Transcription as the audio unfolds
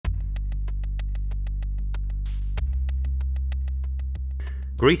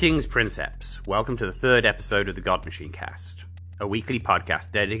Greetings, Princeps. Welcome to the third episode of the God Machine Cast, a weekly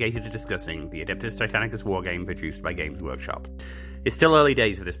podcast dedicated to discussing the Adeptus Titanicus wargame produced by Games Workshop. It's still early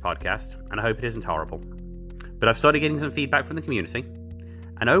days for this podcast, and I hope it isn't horrible. But I've started getting some feedback from the community,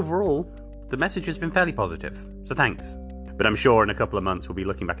 and overall, the message has been fairly positive, so thanks. But I'm sure in a couple of months we'll be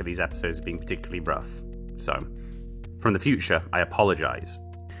looking back at these episodes as being particularly rough. So, from the future, I apologise.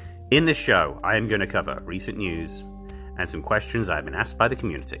 In this show, I am going to cover recent news and some questions I have been asked by the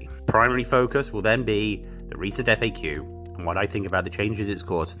community. Primary focus will then be the recent FAQ and what I think about the changes it's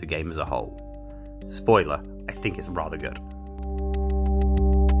caused to the game as a whole. Spoiler, I think it's rather good.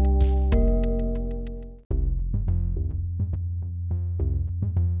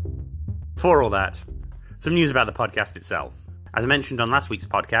 Before all that, some news about the podcast itself. As I mentioned on last week's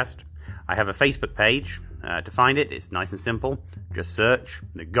podcast, I have a Facebook page. To find it, it's nice and simple. Just search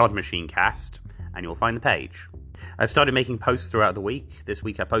the God Machine Cast and you'll find the page. I've started making posts throughout the week. This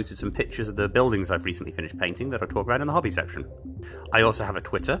week I posted some pictures of the buildings I've recently finished painting that I'll talk about in the hobby section. I also have a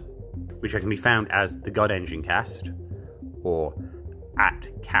Twitter, which can be found as the God Engine Cast, or at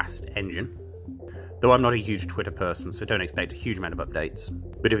Cast Engine. Though I'm not a huge Twitter person, so don't expect a huge amount of updates.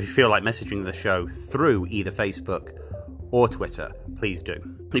 But if you feel like messaging the show through either Facebook or Twitter, please do.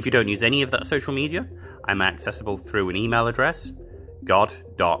 If you don't use any of that social media, I'm accessible through an email address,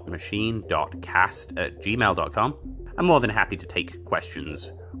 god.machine.cast@gmail.com. I'm more than happy to take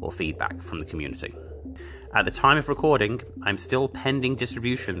questions or feedback from the community. At the time of recording, I'm still pending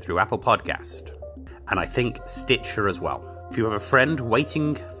distribution through Apple Podcast, and I think Stitcher as well. If you have a friend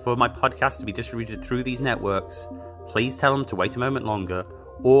waiting for my podcast to be distributed through these networks, please tell them to wait a moment longer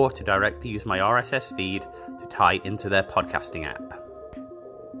or to directly use my RSS feed to tie into their podcasting app.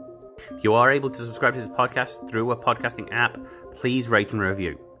 If you are able to subscribe to this podcast through a podcasting app, please rate and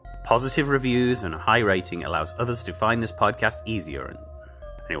review. Positive reviews and a high rating allows others to find this podcast easier, and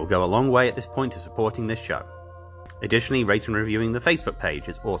it will go a long way at this point to supporting this show. Additionally, rate and reviewing the Facebook page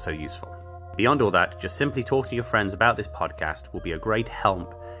is also useful. Beyond all that, just simply talking to your friends about this podcast will be a great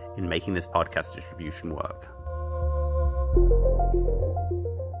help in making this podcast distribution work.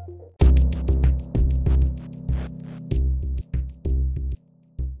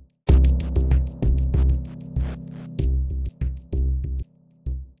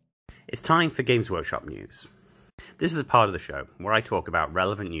 It's time for Games Workshop news. This is the part of the show where I talk about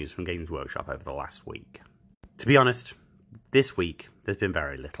relevant news from Games Workshop over the last week. To be honest, this week there's been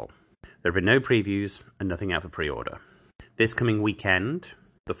very little. There have been no previews and nothing out for pre-order. This coming weekend,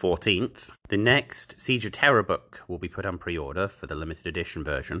 the 14th, the next Siege of Terror book will be put on pre-order for the limited edition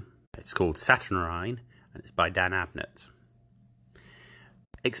version. It's called Saturnine and it's by Dan Abnett.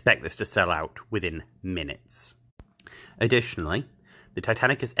 Expect this to sell out within minutes. Additionally, the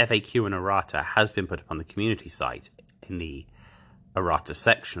Titanicus FAQ and errata has been put up on the community site in the errata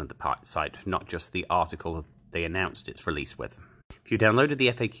section of the site, not just the article they announced its release with. If you downloaded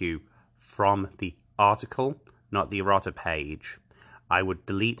the FAQ from the article, not the errata page, I would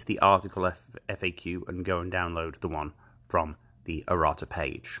delete the article FAQ and go and download the one from the errata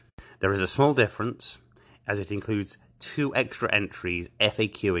page. There is a small difference, as it includes 2 extra entries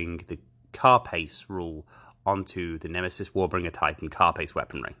FAQing the Carapace rule onto the Nemesis Warbringer Titan Carapace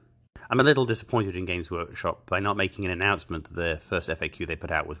weaponry. I'm a little disappointed in Games Workshop by not making an announcement that the first FAQ they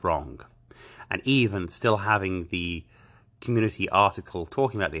put out was wrong, and even still having the community article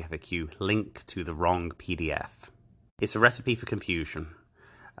talking about the FAQ link to the wrong PDF. It's a recipe for confusion,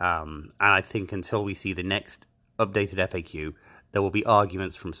 and I think until we see the next updated FAQ, there will be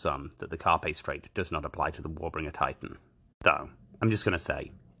arguments from some that the Carapace trait does not apply to the Warbringer Titan. Though, I'm just going to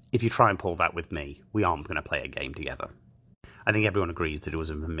say, if you try and pull that with me, we aren't going to play a game together. I think everyone agrees that it was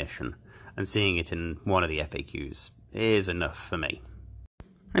a mission, and seeing it in one of the FAQs is enough for me.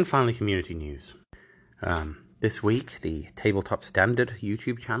 And finally, community news. This week, the Tabletop Standard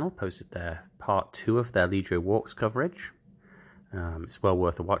YouTube channel posted their part 2 of their Legio Walks coverage. It's well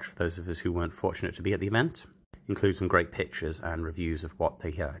worth a watch for those of us who weren't fortunate to be at the event. Includes some great pictures and reviews of what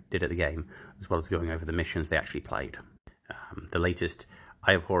they did at the game, as well as going over the missions they actually played. The latest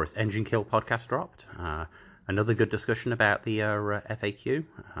Eye of Horus Engine Kill podcast dropped. Another good discussion about the FAQ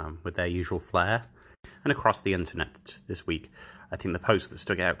with their usual flair. And across the internet this week, I think the post that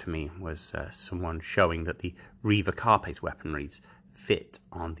stuck out to me was someone showing that the Reaver Carapace weaponries fit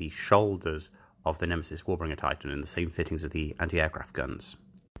on the shoulders of the Nemesis Warbringer Titan in the same fittings as the anti-aircraft guns.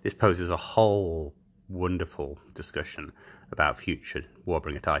 This poses a whole wonderful discussion about future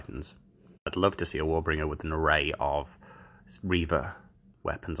Warbringer Titans. I'd love to see a Warbringer with an array of Reaver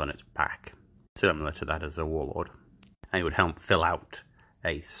weapons on its back, similar to that as a Warlord. And it would help fill out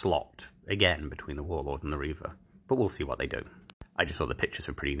a slot, again, between the Warlord and the Reaver. But we'll see what they do. I just thought the pictures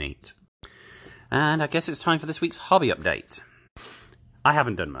were pretty neat. And I guess it's time for this week's hobby update. I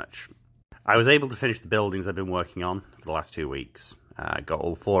haven't done much. I was able to finish the buildings I've been working on for the last 2 weeks. Got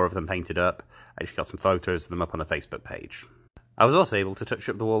all 4 of them painted up. I just got some photos of them up on the Facebook page. I was also able to touch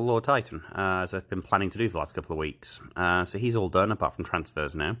up the Warlord Titan, as I've been planning to do for the last couple of weeks. So he's all done, apart from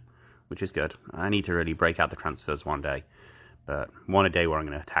transfers now, which is good. I need to really break out the transfers one day, but one a day where I'm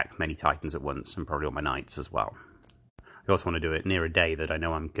going to attack many Titans at once, and probably all my Knights as well. I also want to do it near a day that I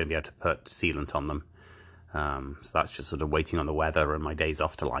know I'm going to be able to put sealant on them. So that's just sort of waiting on the weather and my days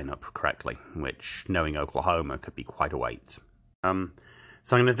off to line up correctly, which, knowing Oklahoma, could be quite a wait.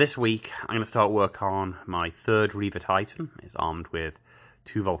 So this week, I'm going to start work on my 3rd Reaver Titan. It's armed with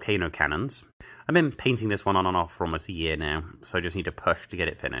 2 volcano cannons. I've been painting this one on and off for almost a year now, so I just need to push to get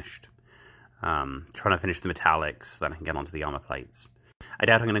it finished. Trying to finish the metallics, then I can get onto the armor plates. I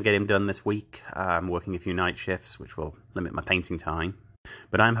doubt I'm going to get him done this week. I'm working a few night shifts, which will limit my painting time.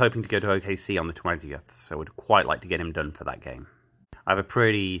 But I'm hoping to go to OKC on the 20th, so I would quite like to get him done for that game. I have a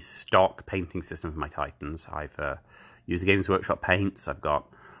pretty stock painting system for my Titans. I've used the Games Workshop paints. I've got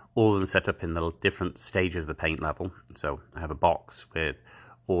all of them set up in the different stages of the paint level. So I have a box with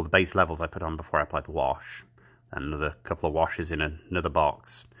all the base levels I put on before I apply the wash. And another couple of washes in another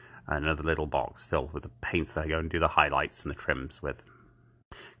box. And another little box filled with the paints that I go and do the highlights and the trims with.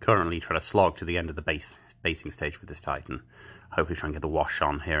 Currently trying to slog to the end of the basing stage with this Titan. Hopefully try and get the wash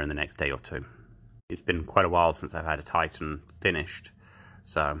on here in the next day or 2. It's been quite a while since I've had a Titan finished.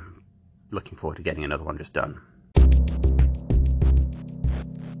 So I'm looking forward to getting another one just done.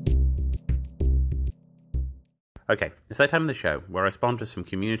 Okay, it's that time of the show where I respond to some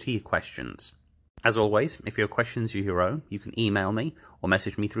community questions. As always, if you have questions of your own, you can email me or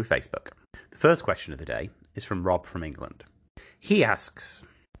message me through Facebook. The first question of the day is from Rob from England. He asks,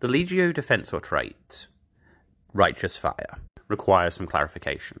 the Legio Defensor trait, Righteous Fire, requires some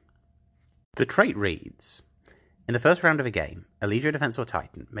clarification. The trait reads, in the first round of a game, a Legio Defensor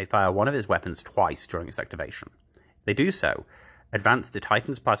Titan may fire one of its weapons twice during its activation. If they do so, advance the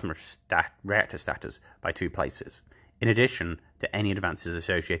Titan's plasma reactor status by 2 places, in addition to any advances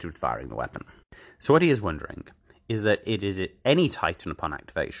associated with firing the weapon. So what he is wondering is that is it any Titan upon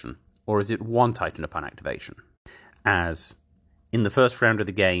activation, or is it one Titan upon activation? As in the first round of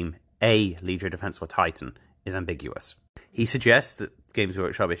the game, a Legio Defensor Titan is ambiguous. He suggests that Games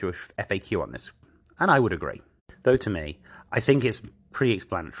Workshop issue a FAQ on this, and I would agree. Though to me, I think it's pretty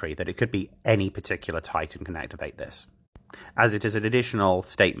explanatory that it could be any particular Titan can activate this, as it is an additional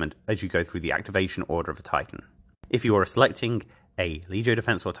statement as you go through the activation order of a Titan. If you are selecting a Legio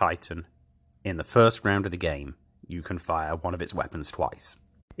Defensor Titan in the first round of the game, you can fire one of its weapons twice.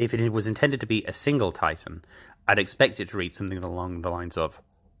 If it was intended to be a single Titan, I'd expect it to read something along the lines of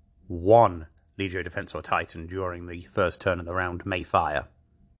one Legio Defensor Titan during the first turn of the round may fire.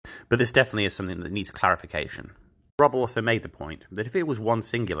 But this definitely is something that needs clarification. Rob also made the point that if it was one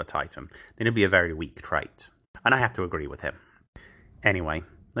singular Titan, then it'd be a very weak trait. And I have to agree with him. Anyway,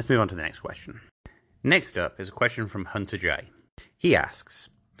 let's move on to the next question. Next up is a question from Hunter J. He asks,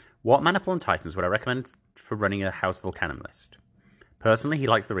 what Maniple and Titans would I recommend for running a House Volcanum list? Personally, he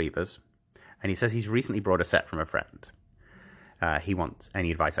likes the Reavers, and he says he's recently brought a set from a friend. He wants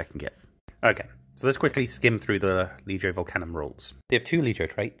any advice I can give. Okay, so let's quickly skim through the Legio Volcanum rules. They have 2 Legio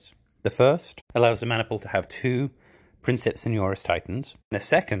traits. The first allows the Maniple to have 2 Princeps Senioris Titans. The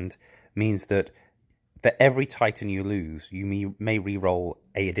second means that for every Titan you lose, you may re-roll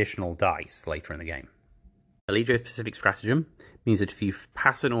an additional dice later in the game. A Legio-specific stratagem means that if you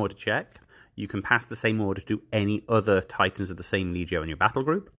pass an order check, you can pass the same order to any other Titans of the same Legio in your battle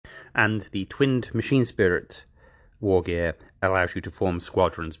group. And the Twinned Machine Spirit War Gear allows you to form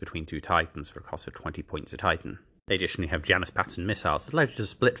squadrons between 2 Titans for a cost of 20 points a Titan. They additionally have Janus pattern missiles that allow you to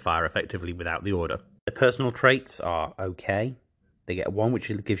split fire effectively without the order. The personal traits are okay. They get 1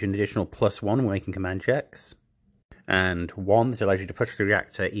 which gives you an additional +1 when making command checks, and 1 that allows you to push the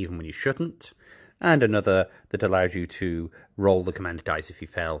reactor even when you shouldn't, and another that allows you to roll the command dice if you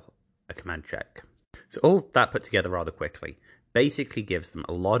fail a command check. So all that put together rather quickly basically gives them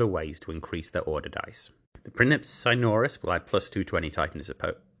a lot of ways to increase their order dice. The Princeps Senioris will add +2 to any Titan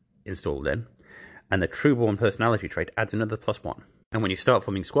installed in, and the Trueborn personality trait adds another +1. And when you start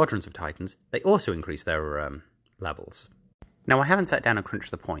forming squadrons of Titans, they also increase their levels. Now, I haven't sat down and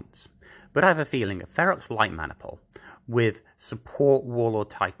crunched the points, but I have a feeling a Ferox Light Maniple with support Warlord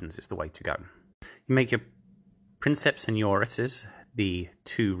Titans is the way to go. You make your Princeps Seniorises, the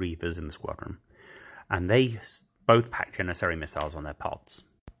 2 Reavers in the squadron, and they both pack Janissary missiles on their pods.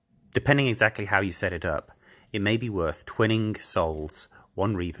 Depending exactly how you set it up, it may be worth twinning souls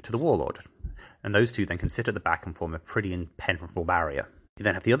 1 Reaver to the Warlord. and those two then can sit at the back and form a pretty impenetrable barrier. You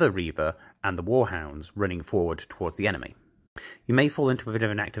then have the other Reaver and the Warhounds running forward towards the enemy. You may fall into a bit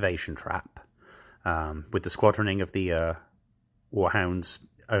of an activation trap, with the squadroning of the Warhounds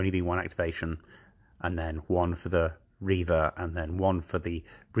only being one activation, and then one for the Reaver, and then one for the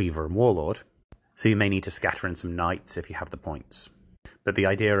Reaver and Warlord. So you may need to scatter in some Knights if you have the points. But the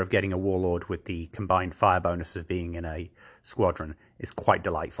idea of getting a Warlord with the combined fire bonus of being in a squadron is quite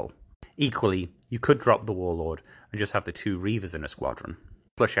delightful. Equally, you could drop the Warlord and just have the two Reavers in a squadron.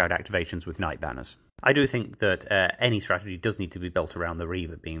 Flush out activations with Knight banners. I do think that any strategy does need to be built around the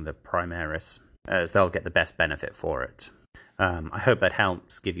Reaver being the Primaris, as they'll get the best benefit for it. I hope that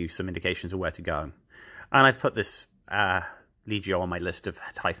helps give you some indications of where to go. And I've put this Legio on my list of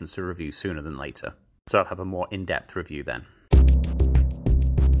Titans to review sooner than later, so I'll have a more in-depth review then.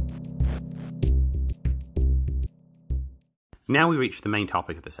 Now we reach the main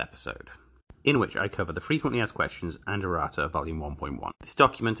topic of this episode, in which I cover the frequently asked questions and errata of Volume 1.1. This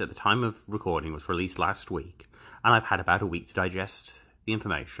document at the time of recording was released last week, and I've had about a week to digest the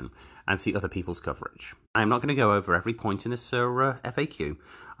information and see other people's coverage. I am not going to go over every point in this FAQ.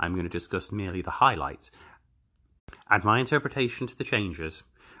 I'm going to discuss merely the highlights, add my interpretation to the changes,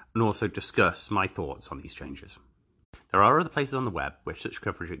 and also discuss my thoughts on these changes. There are other places on the web where such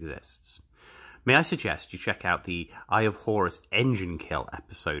coverage exists. May I suggest you check out the Eye of Horus Engine Kill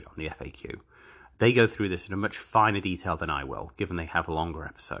episode on the FAQ. They go through this in a much finer detail than I will, given they have a longer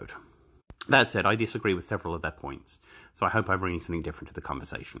episode. That said, I disagree with several of their points, so I hope I'm bringing something different to the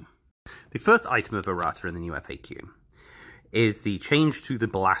conversation. The first item of errata in the new FAQ is the change to the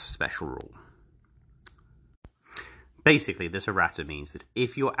blast special rule. Basically, this errata means that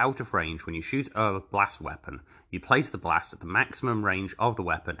if you're out of range when you shoot a blast weapon, you place the blast at the maximum range of the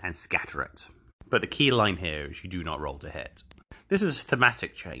weapon and scatter it. But the key line here is you do not roll to hit. This is a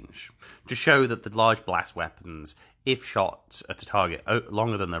thematic change, to show that the large blast weapons, if shot at a target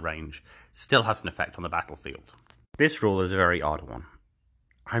longer than their range, still has an effect on the battlefield. This rule is a very odd one.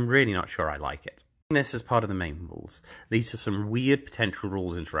 I'm really not sure I like it. This as part of the main rules leads to some weird potential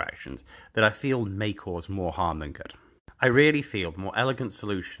rules interactions that I feel may cause more harm than good. I really feel the more elegant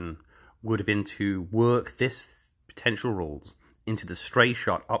solution would have been to work this potential rules into the stray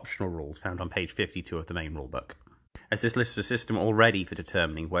shot optional rules found on page 52 of the main rulebook, as this lists a system already for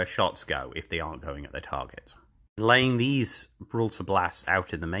determining where shots go if they aren't going at their target. Laying these rules for blasts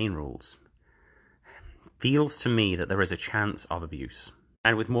out in the main rules feels to me that there is a chance of abuse.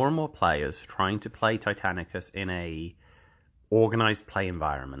 And with more and more players trying to play Titanicus in a organized play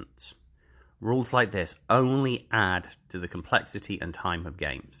environment, rules like this only add to the complexity and time of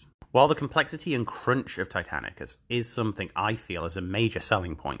games. While the complexity and crunch of Titanicus is something I feel is a major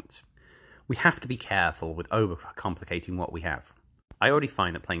selling point, we have to be careful with overcomplicating what we have. I already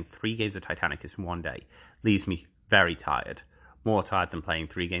find that playing 3 games of Titanicus in one day leaves me very tired, more tired than playing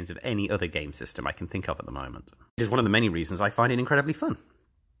 3 games of any other game system I can think of at the moment. It is one of the many reasons I find it incredibly fun.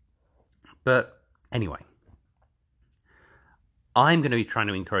 But anyway, I'm going to be trying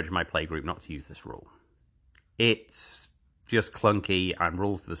to encourage my playgroup not to use this rule. It's just clunky and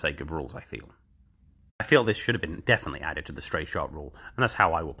rules for the sake of rules, I feel. I feel this should have been definitely added to the stray shot rule, and that's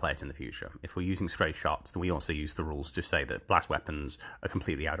how I will play it in the future. If we're using stray shots, then we also use the rules to say that blast weapons are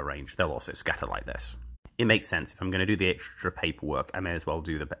completely out of range. They'll also scatter like this. It makes sense. If I'm going to do the extra paperwork, I may as well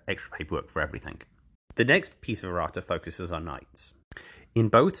do the extra paperwork for everything. The next piece of errata focuses on Knights. In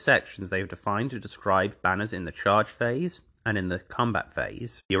both sections, they have defined to describe banners in the charge phase and in the combat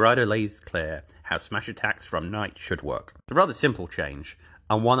phase. The errata lays clear how smash attacks from Knight should work. A rather simple change,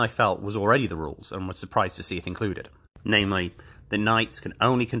 and one I felt was already the rules and was surprised to see it included. Namely, the Knights can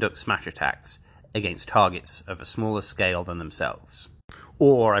only conduct smash attacks against targets of a smaller scale than themselves.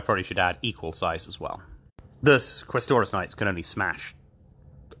 Or, I probably should add, equal size as well. Thus, Questoris Knights can only smash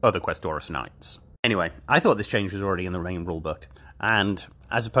other Questoris Knights. Anyway, I thought this change was already in the main rulebook, and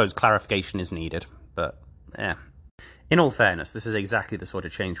I suppose clarification is needed, but in all fairness, this is exactly the sort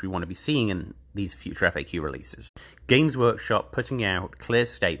of change we want to be seeing in these future FAQ releases. Games Workshop putting out clear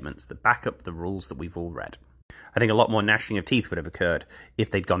statements that back up the rules that we've all read. I think a lot more gnashing of teeth would have occurred if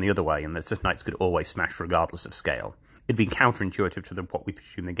they'd gone the other way and that the Knights could always smash regardless of scale. It'd be counterintuitive to what we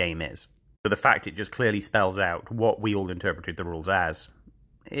presume the game is. So the fact it just clearly spells out what we all interpreted the rules as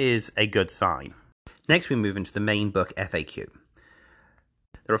is a good sign. Next we move into the main book FAQ.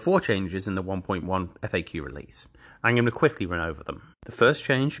 There are 4 changes in the 1.1 FAQ release. I'm going to quickly run over them. The first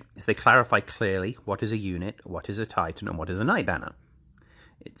change is they clarify clearly what is a unit, what is a Titan, and what is a Knight banner.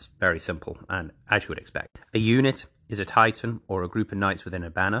 It's very simple, and as you would expect. A unit is a Titan or a group of Knights within a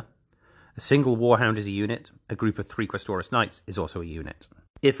banner. A single Warhound is a unit. A group of 3 Questoris Knights is also a unit.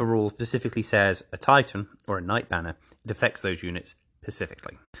 If a rule specifically says a Titan or a Knight banner, it affects those units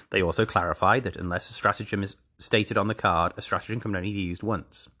specifically. They also clarify that unless a stratagem is stated on the card, a stratagem can only be used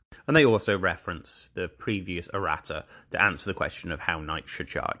once. And they also reference the previous errata to answer the question of how knights should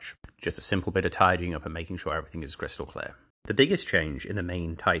charge. Just a simple bit of tidying up and making sure everything is crystal clear. The biggest change in the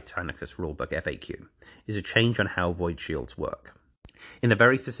main Titanicus rulebook FAQ is a change on how void shields work. In the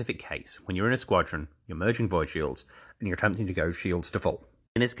very specific case, when you're in a squadron, you're merging void shields, and you're attempting to go shields to full.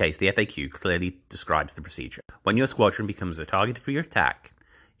 In this case, the FAQ clearly describes the procedure. When your squadron becomes a target for your attack,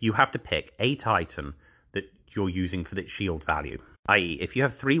 you have to pick a Titan that you're using for its shield value. I.e., if you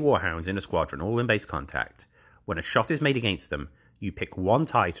have 3 Warhounds in a squadron, all in base contact, when a shot is made against them, you pick one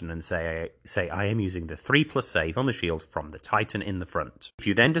Titan and say I am using the 3+ save on the shield from the Titan in the front. If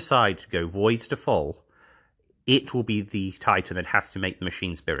you then decide to go voids to full, it will be the Titan that has to make the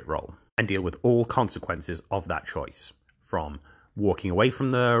machine spirit roll and deal with all consequences of that choice, from walking away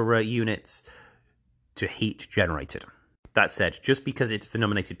from the units to heat generated. That said, just because it's the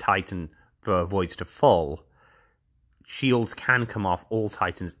nominated Titan for voids to full, shields can come off all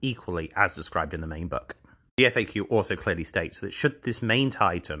Titans equally as described in the main book. The FAQ also clearly states that should this main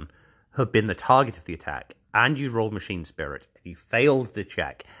Titan have been the target of the attack and you rolled machine spirit and you failed the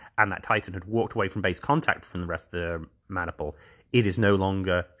check and that Titan had walked away from base contact from the rest of the maniple, it is no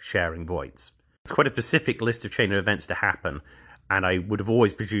longer sharing voids. It's quite a specific list of chain of events to happen, and I would have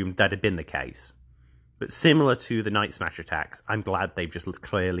always presumed that had been the case. But similar to the Night Smash attacks, I'm glad they've just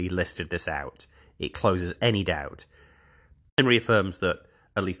clearly listed this out. It closes any doubt and reaffirms that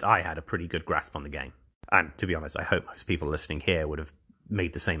at least I had a pretty good grasp on the game. And to be honest, I hope most people listening here would have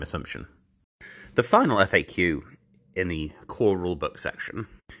made the same assumption. The final FAQ in the core rulebook section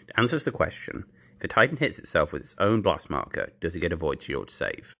answers the question, if a Titan hits itself with its own blast marker, does it get a void shield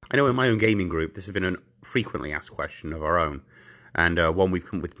save? I know in my own gaming group this has been a frequently asked question of our own, and one we've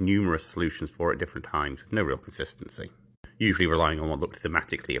come up with numerous solutions for at different times with no real consistency, usually relying on what looked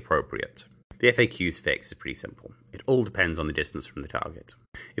thematically appropriate. The FAQ's fix is pretty simple. It all depends on the distance from the target.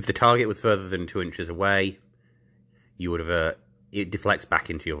 If the target was further than 2 inches away, you would have it deflects back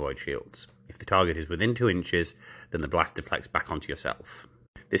into your void shields. If the target is within 2 inches, then the blast deflects back onto yourself.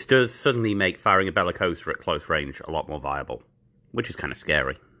 This does suddenly make firing a Bellicosa at close range a lot more viable, which is kind of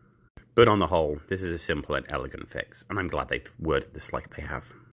scary. But on the whole, this is a simple and elegant fix, and I'm glad they've worded this like they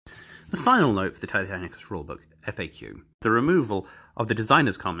have. The final note for the Titanicus rulebook FAQ, the removal of the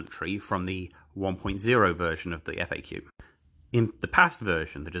designer's commentary from the 1.0 version of the FAQ. In the past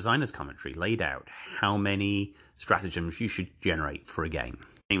version, the designer's commentary laid out how many stratagems you should generate for a game.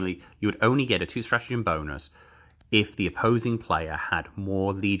 Namely, you would only get a 2 stratagem bonus if the opposing player had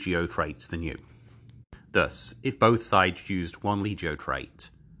more Legio traits than you. Thus, if both sides used 1 Legio trait,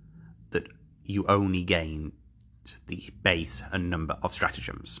 that you only gained the base and number of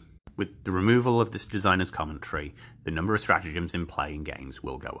stratagems. With the removal of this designer's commentary, the number of stratagems in play in games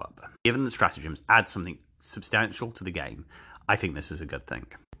will go up. Given that stratagems add something substantial to the game, I think this is a good thing.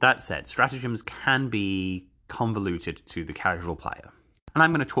 That said, stratagems can be convoluted to the casual player. And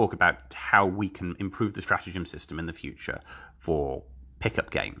I'm going to talk about how we can improve the stratagem system in the future for pickup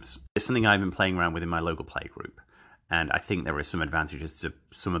games. It's something I've been playing around with in my local play group, and I think there are some advantages to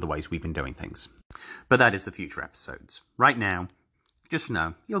some of the ways we've been doing things. But that is the future episodes. Right now, just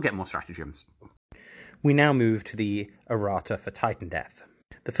know, you'll get more stratagems. We now move to the errata for Titan Death.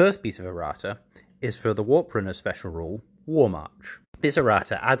 The first piece of errata is for the Warp Runner special rule, War March. This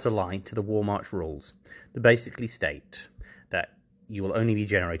errata adds a line to the War March rules that basically state that you will only be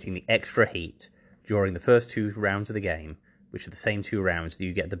generating the extra heat during the first 2 rounds of the game, which are the same 2 rounds that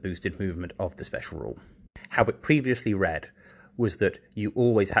you get the boosted movement of the special rule. How it previously read was that you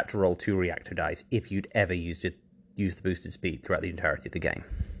always had to roll 2 reactor dice if you'd ever used the boosted speed throughout the entirety of the game.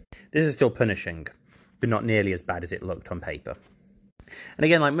 This is still punishing, but not nearly as bad as it looked on paper. And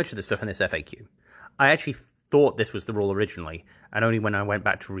again, like much of the stuff in this FAQ, I actually thought this was the rule originally, and only when I went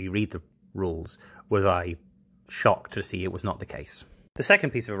back to reread the rules was I shocked to see it was not the case. The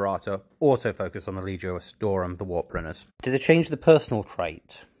second piece of errata also focused on the Legio Astorum, the Warp Runners. It is a change to the personal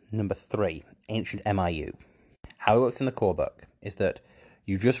trait, number 3, Ancient MIU. How it works in the core book is that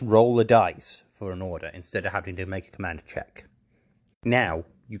you just roll the dice for an order instead of having to make a command check. Now,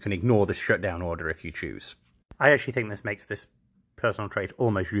 you can ignore the shutdown order if you choose. I actually think this makes this personal trait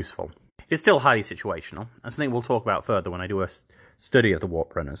almost useful. It's still highly situational, and something we'll talk about further when I do a study of the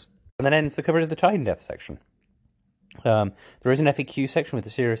Warp Runners. And then ends the coverage of the Titan Death section. There is an FAQ section with a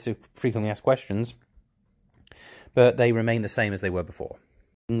series of frequently asked questions, but they remain the same as they were before.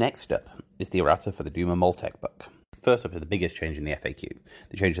 Next up is the errata for the Duma Moltec book. First up is the biggest change in the FAQ,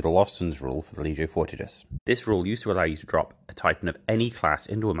 the change of the Lost Suns rule for the Legio Fortidus. This rule used to allow you to drop a Titan of any class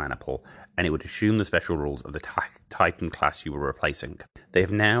into a mana pool, and it would assume the special rules of the Titan class you were replacing. They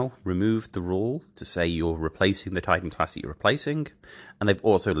have now removed the rule to say you're replacing the Titan class that you're replacing, and they've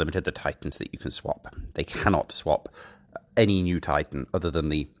also limited the Titans that you can swap. They cannot swap any new Titan other than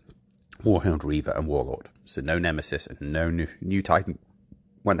the Warhound, Reaver, and Warlord. So no Nemesis and no new Titan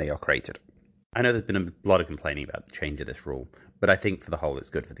when they are created. I know there's been a lot of complaining about the change of this rule, but I think for the whole it's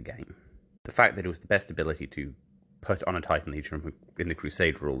good for the game. The fact that it was the best ability to put on a Titan Legion in the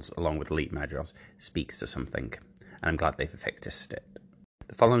Crusade rules along with Elite Magos speaks to something, and I'm glad they've fixed it.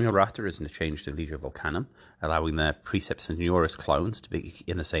 The following errata is a change to Legio Volcanum, allowing their Precepts and Neuris clones to be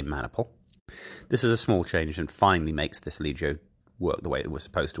in the same mana pool. This is a small change and finally makes this Legio work the way it was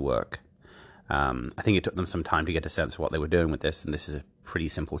supposed to work. I think it took them some time to get a sense of what they were doing with this, and this is a pretty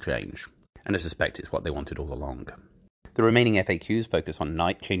simple change. And I suspect it's what they wanted all along. The remaining FAQs focus on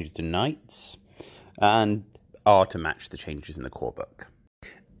knight changes to knights, and are to match the changes in the core book.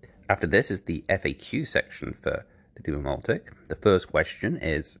 After this is the FAQ section for the Duomaltic. The first question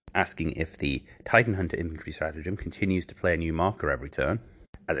is asking if the Titan Hunter infantry stratagem continues to play a new marker every turn.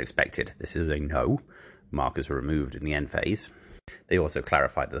 As expected, this is a no. Markers are removed in the end phase. They also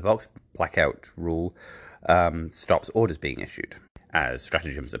clarified that the Vox Blackout rule stops orders being issued, as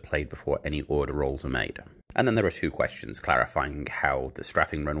stratagems are played before any order rolls are made. And then there are two questions clarifying how the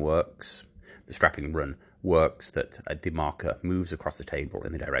strapping run works. The strapping run works that the marker moves across the table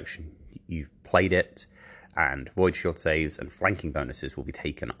in the direction you've played it, and void shield saves and flanking bonuses will be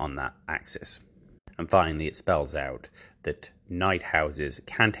taken on that axis. And finally, it spells out that knight houses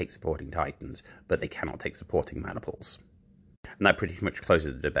can take supporting titans, but they cannot take supporting mana pools. And that pretty much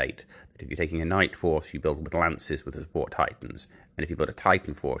closes the debate, that if you're taking a knight force, you build with lances with the support titans, and if you build a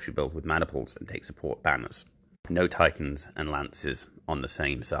titan force, you build with mana pools and take support banners. No titans and lances on the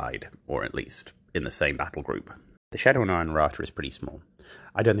same side, or at least in the same battle group. The Shadow and Iron errata is pretty small.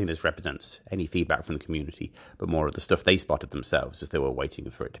 I don't think this represents any feedback from the community, but more of the stuff they spotted themselves as they were waiting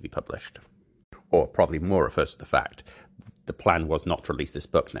for it to be published. Or probably more refers to the fact the plan was not to release this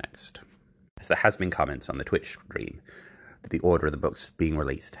book next, as there has been comments on the Twitch stream that the order of the books being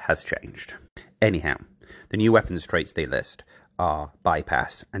released has changed. Anyhow, the new weapons traits they list are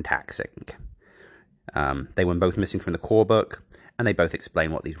Bypass and Taxing. They were both missing from the core book, and they both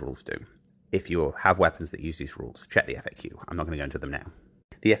explain what these rules do. If you have weapons that use these rules, check the FAQ. I'm not going to go into them now.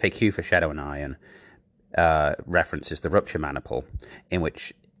 The FAQ for Shadow and Iron references the Rupture mana pool, in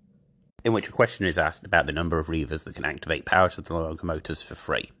which a question is asked about the number of Reavers that can activate powers of the locomotors for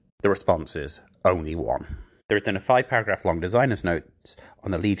free. The response is only one. There is then a 5-paragraph long designer's note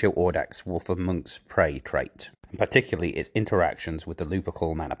on the Legio Audax Wolf of Monk's Prey trait, and particularly its interactions with the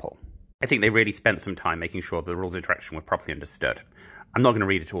Lupercal mana pool. I think they really spent some time making sure the rules of interaction were properly understood. I'm not going to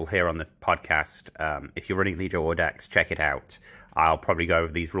read it all here on the podcast. If you're running Legio Audax, check it out. I'll probably go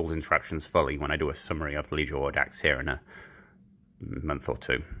over these rules instructions fully when I do a summary of the Legio Audax here in a month or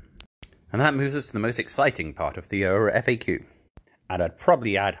two. And that moves us to the most exciting part of the FAQ. And I'd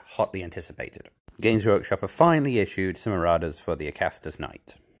probably add hotly anticipated. Games Workshop have finally issued some erratas for the Acastus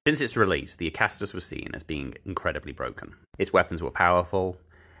Knight. Since its release, the Acastus was seen as being incredibly broken. Its weapons were powerful,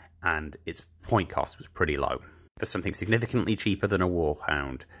 and its point cost was pretty low. For something significantly cheaper than a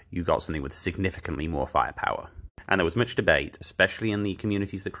Warhound, you got something with significantly more firepower. And there was much debate, especially in the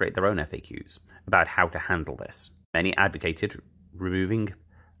communities that create their own FAQs, about how to handle this. Many advocated removing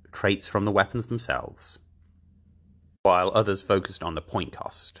traits from the weapons themselves, while others focused on the point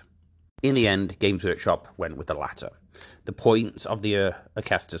cost. In the end, Games Workshop went with the latter, the points of the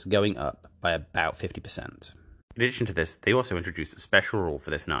Acastus going up by about 50%. In addition to this, they also introduced a special rule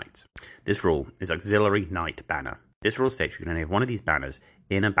for this knight. This rule is Auxiliary Knight Banner. This rule states you can only have one of these banners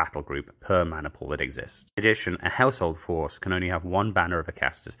in a battle group per mana pool that exists. In addition, a household force can only have one banner of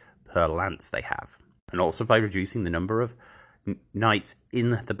Acastus per lance they have. And also by reducing the number of knights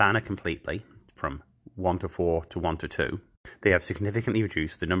in the banner completely, from 1 to 4 to 1 to 2, they have significantly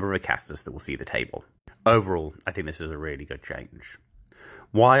reduced the number of Acastus that will see the table. Overall, I think this is a really good change.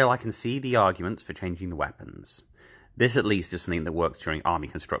 While I can see the arguments for changing the weapons, this at least is something that works during army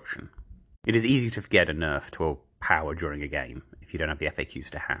construction. It is easy to forget a nerf to a power during a game if you don't have the FAQs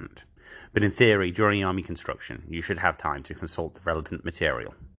to hand. But in theory, during army construction, you should have time to consult the relevant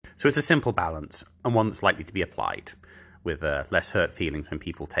material. So it's a simple balance, and one that's likely to be applied, with less hurt feelings when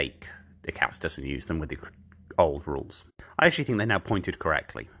people take Acastus and use them with the old rules. I actually think they're now pointed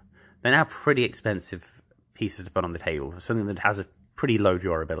correctly. They're now pretty expensive pieces to put on the table for something that has a pretty low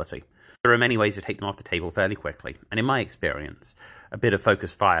durability. There are many ways to take them off the table fairly quickly, and in my experience, a bit of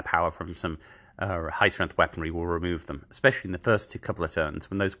focused firepower from some high-strength weaponry will remove them, especially in the first couple of turns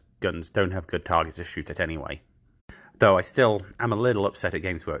when those guns don't have good targets to shoot at anyway. Though I still am a little upset at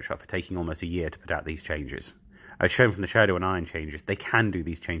Games Workshop for taking almost a year to put out these changes. As shown from the Shadow and Iron changes, they can do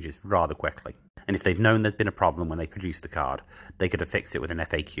these changes rather quickly, and if they'd known there'd been a problem when they produced the card, they could have fixed it with an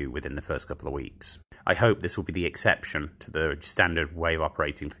FAQ within the first couple of weeks. I hope this will be the exception to the standard way of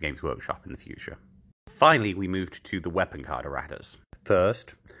operating for Games Workshop in the future. Finally, we moved to the weapon card erratas.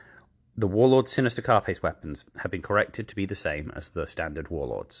 First, the Warlord's Sinister Carface weapons have been corrected to be the same as the standard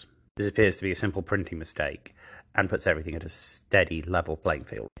Warlords. This appears to be a simple printing mistake, and puts everything at a steady, level playing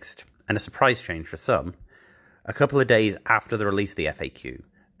field. Next, and a surprise change for some, a couple of days after the release of the FAQ,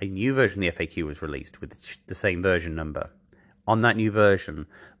 a new version of the FAQ was released with the same version number. On that new version,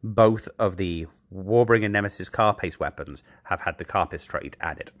 both of the Warbringer Nemesis Carpace weapons have had the Carpace trait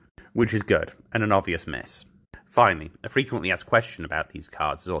added, which is good, and an obvious miss. Finally, a frequently asked question about these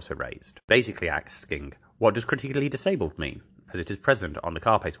cards is also raised, basically asking, what does critically disabled mean, as it is present on the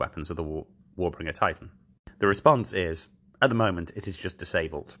Carpace weapons of the Warbringer Titan? The response is, at the moment, it is just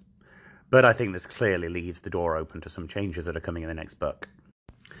disabled. But I think this clearly leaves the door open to some changes that are coming in the next book.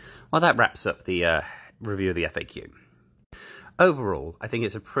 Well, that wraps up the review of the FAQ. Overall, I think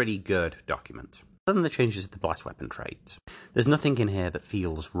it's a pretty good document. Other than the changes to the blast weapon trait, there's nothing in here that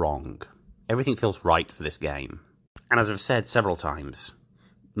feels wrong. Everything feels right for this game. And as I've said several times,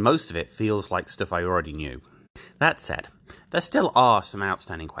 most of it feels like stuff I already knew. That said, there still are some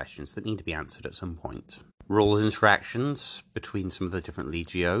outstanding questions that need to be answered at some point. Rules interactions between some of the different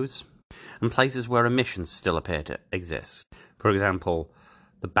Legios, and places where omissions still appear to exist. For example,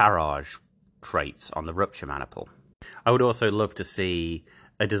 the barrage traits on the Rupture Maniple. I would also love to see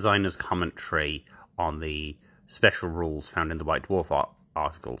a designer's commentary on the special rules found in the White Dwarf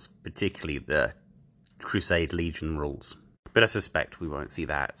articles, particularly the Crusade Legion rules. But I suspect we won't see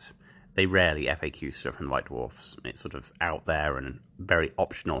that. They rarely FAQ stuff in the White Dwarfs. It's sort of out there and very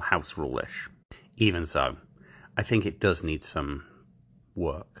optional house rule-ish. Even so, I think it does need some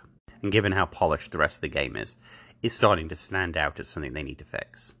work. And given how polished the rest of the game is, it's starting to stand out as something they need to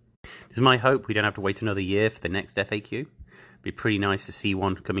fix. It's my hope we don't have to wait another year for the next FAQ. It'd be pretty nice to see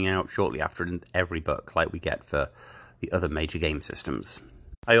one coming out shortly after every book, like we get for the other major game systems.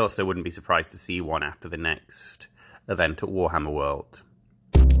 I also wouldn't be surprised to see one after the next event at Warhammer World.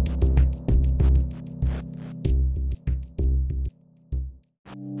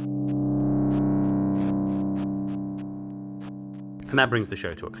 And that brings the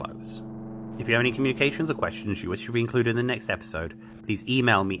show to a close. If you have any communications or questions you wish to be included in the next episode, please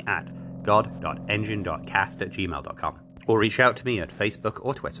email me at god.engine.cast@gmail.com or reach out to me at Facebook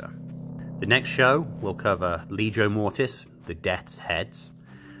or Twitter. The next show will cover Legio Mortis, the Death's Heads,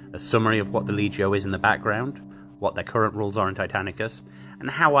 a summary of what the Legio is in the background, what their current rules are in Titanicus, and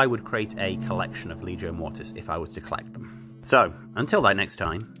how I would create a collection of Legio Mortis if I was to collect them. So, until that next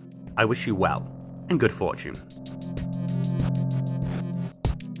time, I wish you well, and good fortune.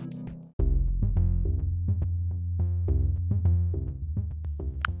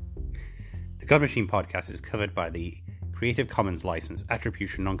 The God Machine podcast is covered by the Creative Commons license,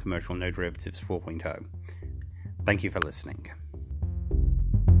 Attribution Non-Commercial No Derivatives 4.0. Thank you for listening.